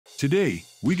Today,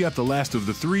 we got the last of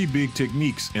the three big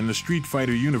techniques in the Street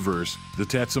Fighter universe, the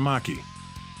Tatsumaki.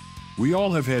 We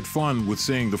all have had fun with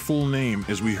saying the full name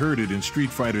as we heard it in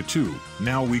Street Fighter 2,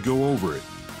 now we go over it.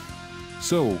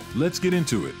 So, let's get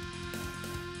into it.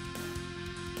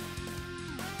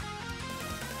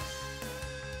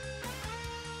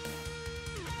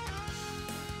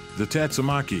 The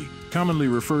Tatsumaki, commonly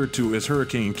referred to as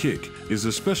Hurricane Kick, is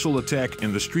a special attack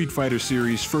in the Street Fighter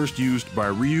series first used by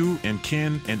Ryu and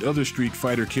Ken and other Street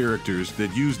Fighter characters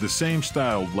that use the same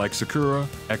style like Sakura,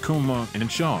 Akuma, and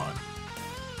Sean.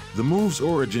 The move's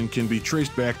origin can be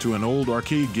traced back to an old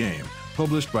arcade game,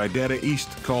 published by Data East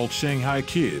called Shanghai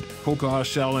Kid, Hokaha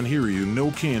Shaolin Hiryu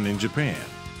no Ken in Japan.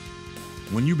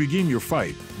 When you begin your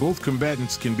fight, both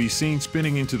combatants can be seen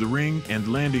spinning into the ring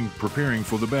and landing, preparing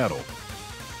for the battle.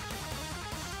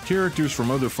 Characters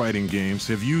from other fighting games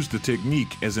have used the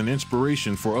technique as an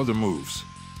inspiration for other moves.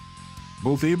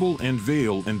 Both Abel and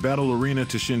Vale in Battle Arena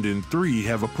Toshinden 3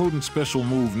 have a potent special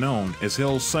move known as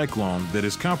Hell's Cyclone that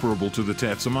is comparable to the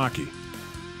Tatsumaki.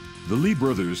 The Lee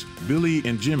brothers, Billy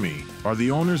and Jimmy, are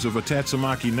the owners of a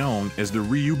Tatsumaki known as the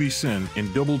Ryubi Sen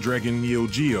in Double Dragon Neo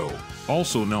Geo,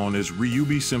 also known as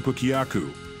Ryubi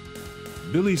Senpukyaku.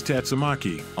 Billy's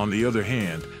Tatsumaki, on the other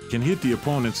hand, can hit the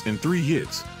opponents in 3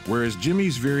 hits, whereas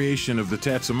Jimmy's variation of the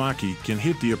Tatsumaki can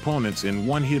hit the opponents in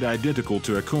 1 hit identical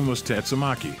to Akuma's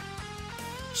Tatsumaki.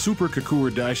 Super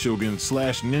Kakura Daishogun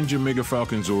 / Ninja Mega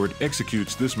Falcon Zord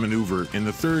executes this maneuver in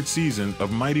the 3rd season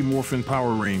of Mighty Morphin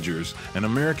Power Rangers, an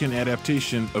American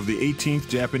adaptation of the 18th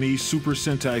Japanese Super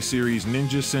Sentai series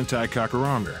Ninja Sentai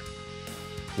Kakuranger.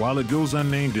 While it goes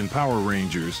unnamed in Power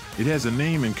Rangers, it has a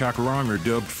name in Kakuranger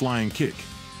dubbed Flying Kick.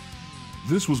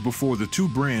 This was before the two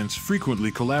brands frequently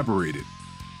collaborated.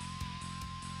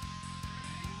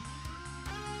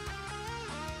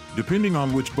 Depending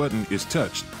on which button is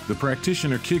touched, the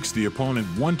practitioner kicks the opponent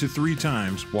 1 to 3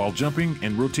 times while jumping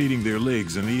and rotating their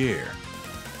legs in the air.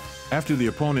 After the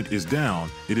opponent is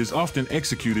down, it is often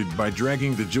executed by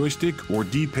dragging the joystick or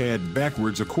D-pad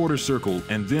backwards a quarter circle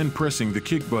and then pressing the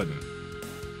kick button.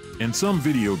 In some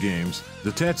video games,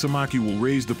 the Tatsumaki will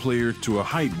raise the player to a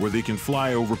height where they can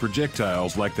fly over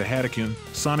projectiles like the Hadouken,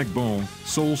 Sonic Boom,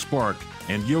 Soul Spark,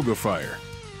 and Yoga Fire.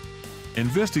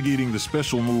 Investigating the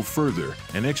special move further,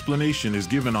 an explanation is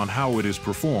given on how it is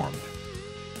performed.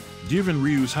 Given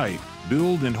Ryu's height,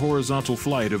 build, and horizontal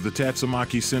flight of the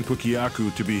Tatsumaki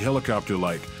Senpukyaku to be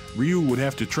helicopter-like, Ryu would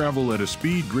have to travel at a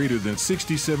speed greater than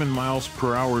 67 miles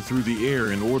per hour through the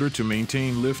air in order to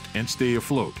maintain lift and stay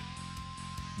afloat.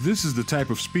 This is the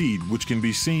type of speed which can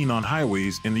be seen on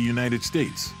highways in the United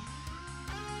States.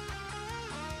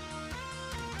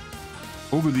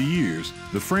 Over the years,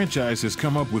 the franchise has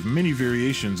come up with many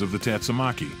variations of the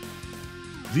Tatsumaki.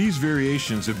 These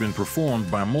variations have been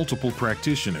performed by multiple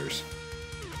practitioners.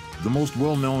 The most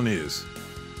well-known is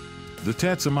the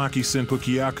Tatsumaki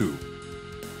Senpukyaku,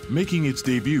 making its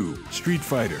debut, Street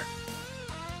Fighter,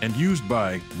 and used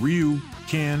by Ryu,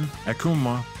 Ken,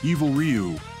 Akuma, Evil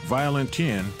Ryu, Violent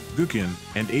Ken, Guken,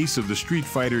 and Ace of the Street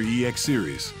Fighter EX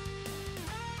series.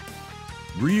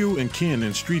 Ryu and Ken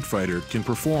in Street Fighter can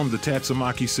perform the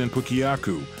Tatsumaki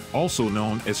Senpukyaku, also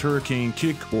known as Hurricane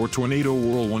Kick or Tornado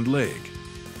Whirlwind Leg.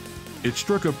 It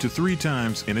struck up to 3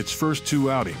 times in its first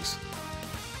 2 outings.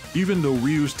 Even though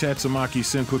Ryu's Tatsumaki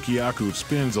Senpukyaku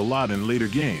spins a lot in later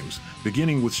games,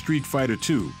 beginning with Street Fighter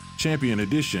 2, Champion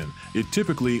Edition, it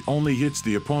typically only hits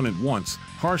the opponent once,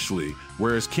 harshly,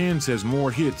 whereas Ken's has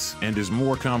more hits and is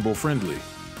more combo-friendly.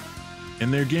 In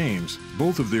their games,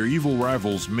 both of their evil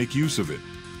rivals make use of it.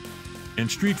 In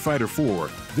Street Fighter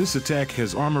 4, this attack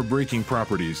has armor-breaking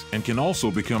properties and can also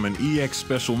become an EX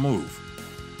special move.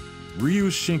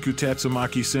 Ryu's Shinku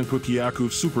Tatsumaki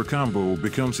Senpukyaku Super Combo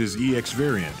becomes his EX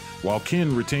variant, while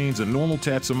Ken retains a normal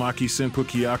Tatsumaki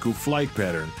Senpukyaku flight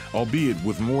pattern, albeit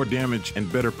with more damage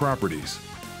and better properties.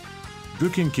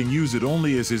 Guken can use it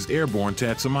only as his airborne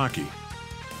Tatsumaki.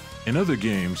 In other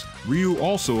games, Ryu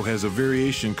also has a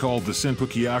variation called the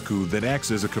Senpukyaku that acts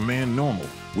as a command normal,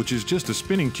 which is just a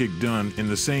spinning kick done in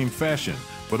the same fashion,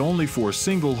 but only for a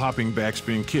single hopping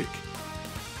backspin kick.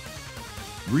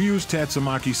 Ryu's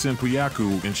Tatsumaki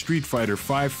Senpukyaku in Street Fighter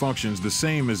V functions the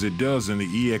same as it does in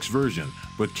the EX version,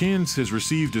 but Ken's has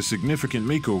received a significant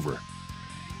makeover.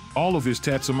 All of his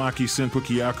Tatsumaki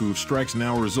Senpukyaku strikes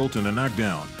now result in a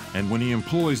knockdown, and when he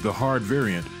employs the hard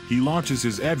variant, he launches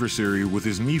his adversary with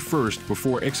his knee first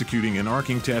before executing an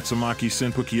arcing Tatsumaki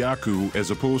Senpukyaku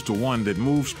as opposed to one that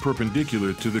moves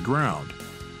perpendicular to the ground.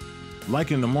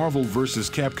 Like in the Marvel vs.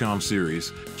 Capcom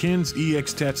series, Ken's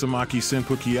EX Tatsumaki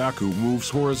Senpukyaku moves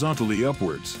horizontally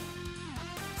upwards.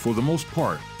 For the most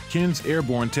part, Ken's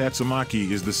airborne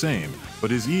Tatsumaki is the same, but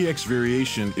his EX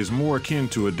variation is more akin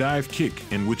to a dive kick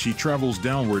in which he travels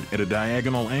downward at a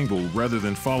diagonal angle rather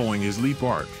than following his leap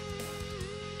arc.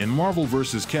 In Marvel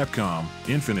vs. Capcom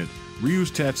Infinite,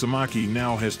 Ryu's Tatsumaki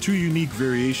now has two unique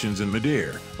variations in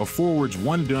midair, a forwards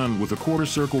one done with a quarter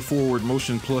circle forward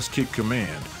motion plus kick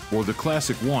command, or the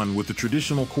classic one with the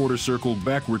traditional quarter circle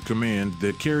backward command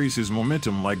that carries his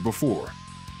momentum like before.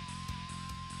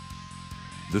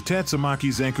 The Tatsumaki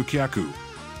Zankukyaku,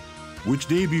 which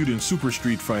debuted in Super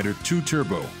Street Fighter II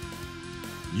Turbo,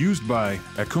 used by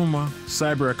Akuma,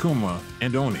 Cyber Akuma,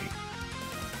 and Oni.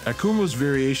 Akuma's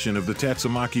variation of the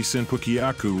Tatsumaki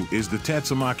Senpukyaku is the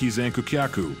Tatsumaki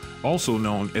Zankukyaku, also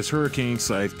known as Hurricane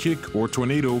Scythe Kick or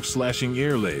Tornado Slashing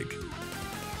Air Leg.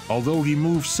 Although he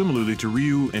moves similarly to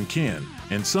Ryu and Ken,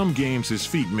 in some games his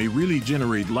feet may really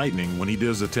generate lightning when he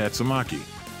does a Tatsumaki.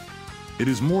 It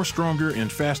is more stronger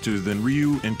and faster than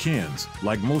Ryu and Ken's,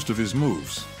 like most of his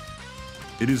moves.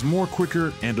 It is more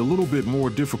quicker and a little bit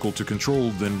more difficult to control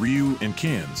than Ryu and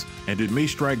Ken's, and it may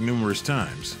strike numerous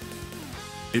times.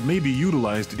 It may be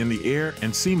utilized in the air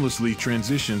and seamlessly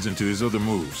transitions into his other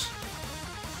moves.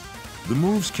 The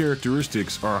move's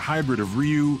characteristics are a hybrid of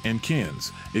Ryu and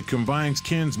Ken's. It combines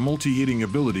Ken's multi-hitting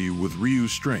ability with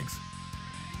Ryu's strength.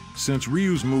 Since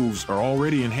Ryu's moves are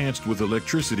already enhanced with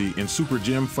electricity in Super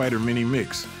Gem Fighter Mini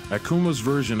Mix, Akuma's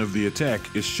version of the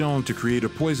attack is shown to create a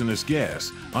poisonous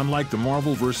gas, unlike the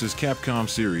Marvel vs. Capcom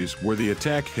series where the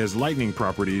attack has lightning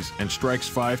properties and strikes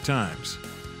 5 times.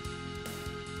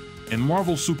 In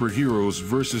Marvel Superheroes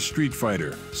vs. Street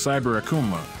Fighter, Cyber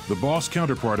Akuma, the boss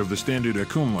counterpart of the standard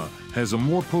Akuma, has a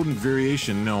more potent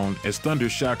variation known as Thunder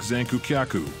Shock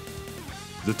Zankukyaku.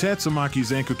 The Tatsumaki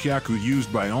Zankukyaku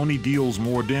used by Oni deals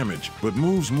more damage, but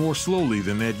moves more slowly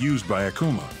than that used by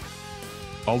Akuma.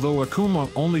 Although Akuma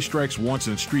only strikes once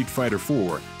in Street Fighter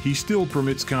IV, he still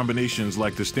permits combinations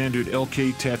like the standard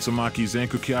LK Tatsumaki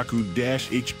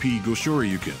Zankukyaku-HP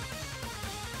Goshoryuken.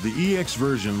 The EX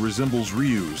version resembles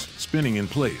Ryu's, spinning in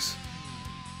place.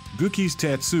 Guki's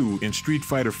Tatsu in Street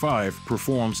Fighter V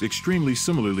performs extremely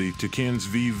similarly to Ken's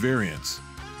V variants.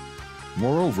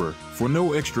 Moreover, for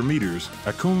no extra meters,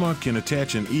 Akuma can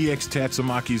attach an EX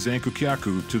Tatsumaki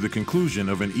Zankukyaku to the conclusion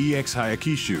of an EX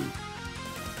Hayakishu.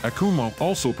 Akuma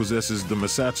also possesses the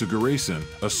Masatsu Gareisen,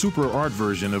 a super art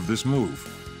version of this move.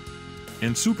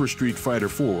 In Super Street Fighter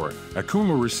IV,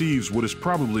 Akuma receives what is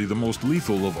probably the most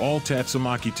lethal of all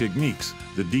Tatsumaki techniques,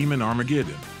 the Demon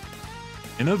Armageddon.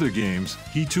 In other games,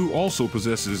 he too also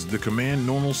possesses the Command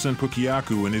Normal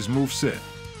Senpukyaku in his moveset.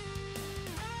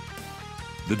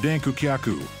 The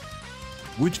Dankukyaku,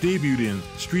 which debuted in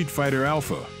Street Fighter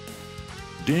Alpha.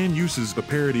 Dan uses a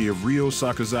parody of Ryo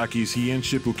Sakazaki's Hien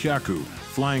Shippukyaku,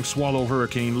 Flying Swallow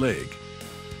Hurricane Leg,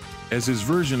 as his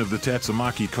version of the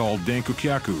Tatsumaki called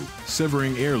Dankukyaku,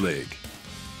 Severing Air Leg.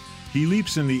 He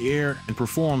leaps in the air and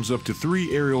performs up to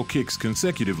 3 aerial kicks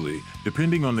consecutively,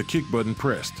 depending on the kick button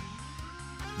pressed.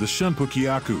 The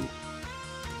Shunpukyaku,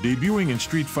 debuting in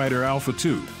Street Fighter Alpha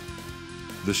 2.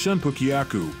 The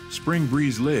Shunpukyaku, Spring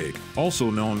Breeze Leg, also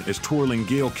known as Twirling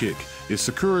Gale Kick, is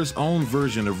Sakura's own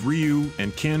version of Ryu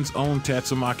and Ken's own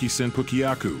Tatsumaki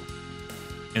Senpukyaku.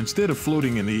 Instead of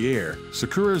floating in the air,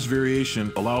 Sakura's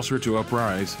variation allows her to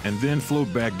uprise and then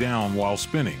float back down while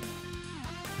spinning.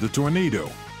 The Tornado,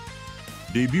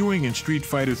 debuting in Street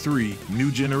Fighter III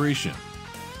New Generation.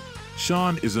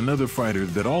 Sean is another fighter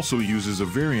that also uses a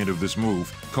variant of this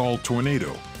move called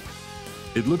Tornado.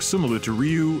 It looks similar to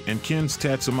Ryu and Ken's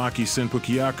Tatsumaki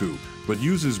Senpukyaku, but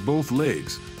uses both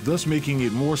legs, thus making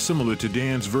it more similar to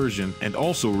Dan's version and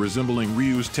also resembling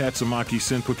Ryu's Tatsumaki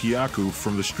Senpukyaku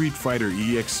from the Street Fighter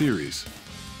EX series.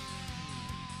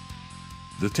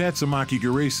 The Tatsumaki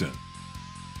Gareisen,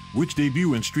 which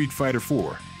debut in Street Fighter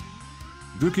IV.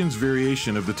 Guken's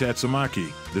variation of the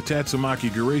Tatsumaki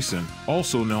Gareisen,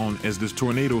 also known as the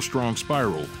Tornado Strong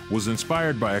Spiral, was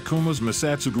inspired by Akuma's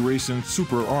Masatsu Gareisen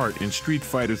super art in Street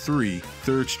Fighter III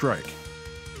Third Strike.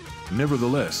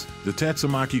 Nevertheless, the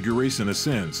Tatsumaki Gareisen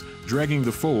ascends, dragging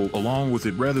the foe along with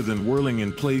it rather than whirling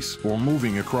in place or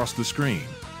moving across the screen.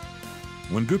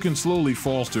 When Guken slowly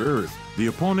falls to earth, the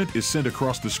opponent is sent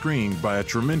across the screen by a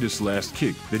tremendous last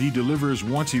kick that he delivers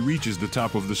once he reaches the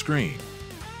top of the screen.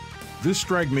 This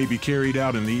strike may be carried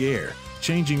out in the air,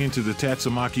 changing into the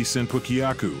Tatsumaki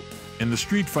Senpukyaku. In the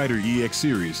Street Fighter EX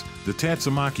series, the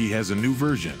Tatsumaki has a new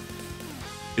version.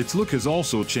 Its look has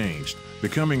also changed,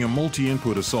 becoming a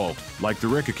multi-input assault, like the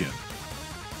Rekuken.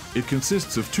 It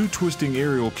consists of 2 twisting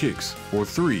aerial kicks, or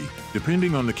 3,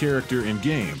 depending on the character and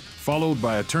game, followed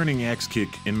by a turning axe kick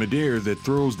in midair that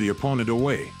throws the opponent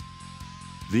away.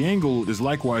 The angle is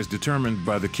likewise determined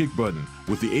by the kick button,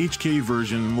 with the HK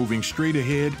version moving straight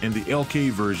ahead and the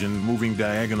LK version moving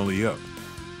diagonally up.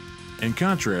 In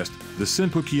contrast, the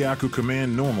Senpukyaku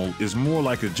command normal is more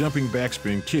like a jumping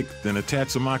backspin kick than a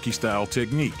Tatsumaki-style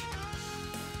technique.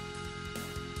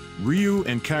 Ryu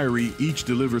and Kairi each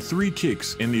deliver 3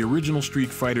 kicks in the original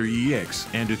Street Fighter EX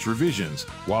and its revisions,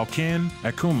 while Ken,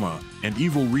 Akuma, and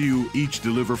Evil Ryu each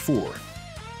deliver 4.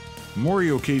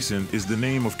 Morio Kaisen is the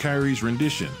name of Kairi's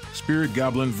rendition, Spirit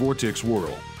Goblin Vortex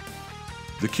Whirl.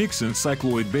 The kicks in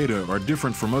Cycloid Beta are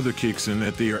different from other kicks in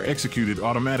that they are executed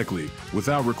automatically,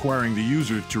 without requiring the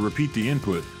user to repeat the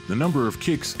input. The number of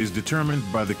kicks is determined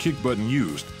by the kick button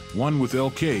used, 1 with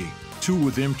LK, 2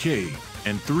 with MK,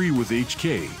 and 3 with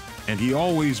HK, and he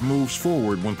always moves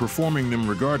forward when performing them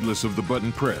regardless of the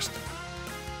button pressed.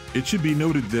 It should be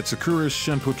noted that Sakura's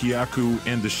Senpukyaku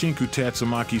and the Shinku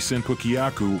Tatsumaki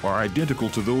Senpukyaku are identical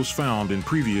to those found in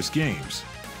previous games.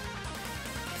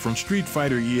 From Street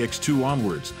Fighter EX2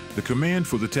 onwards, the command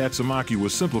for the Tatsumaki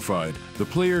was simplified. The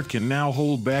player can now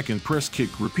hold back and press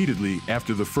kick repeatedly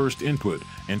after the first input,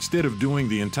 instead of doing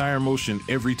the entire motion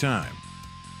every time.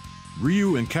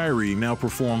 Ryu and Kairi now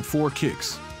perform 4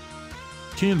 kicks.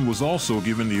 Ken was also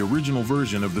given the original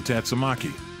version of the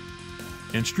Tatsumaki.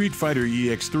 In Street Fighter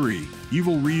EX3,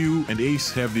 Evil Ryu and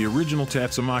Ace have the original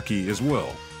Tatsumaki as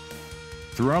well.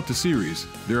 Throughout the series,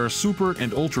 there are Super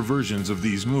and Ultra versions of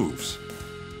these moves.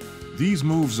 These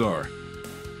moves are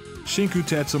Shinku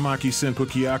Tatsumaki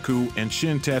Senpukyaku and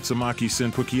Shin Tatsumaki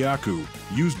Senpukyaku,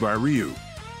 used by Ryu.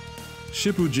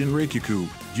 Shippu Jinreikyaku,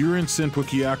 Gyuren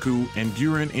Senpukyaku, and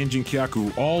Gyuren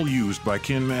Enjinkyaku, all used by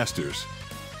Ken Masters.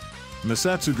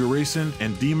 Masatsu Garasen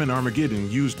and Demon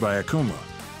Armageddon, used by Akuma.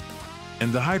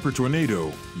 And the Hyper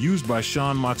Tornado, used by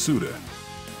Sean Matsuda.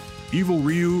 Evil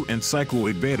Ryu and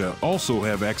Cycloid Beta also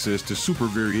have access to super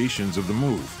variations of the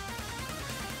move.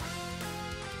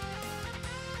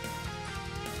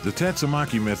 The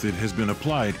Tatsumaki method has been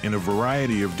applied in a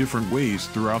variety of different ways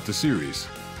throughout the series.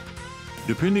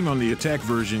 Depending on the attack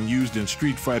version used in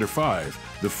Street Fighter V,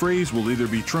 the phrase will either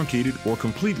be truncated or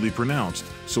completely pronounced,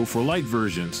 so for light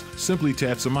versions, simply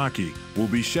Tatsumaki will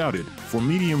be shouted, for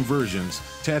medium versions,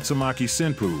 Tatsumaki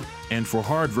Senpu, and for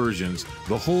hard versions,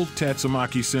 the whole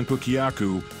Tatsumaki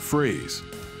Senpukyaku phrase.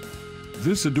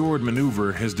 This adored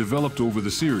maneuver has developed over the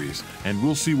series, and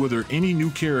we'll see whether any new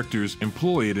characters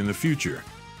employ it in the future.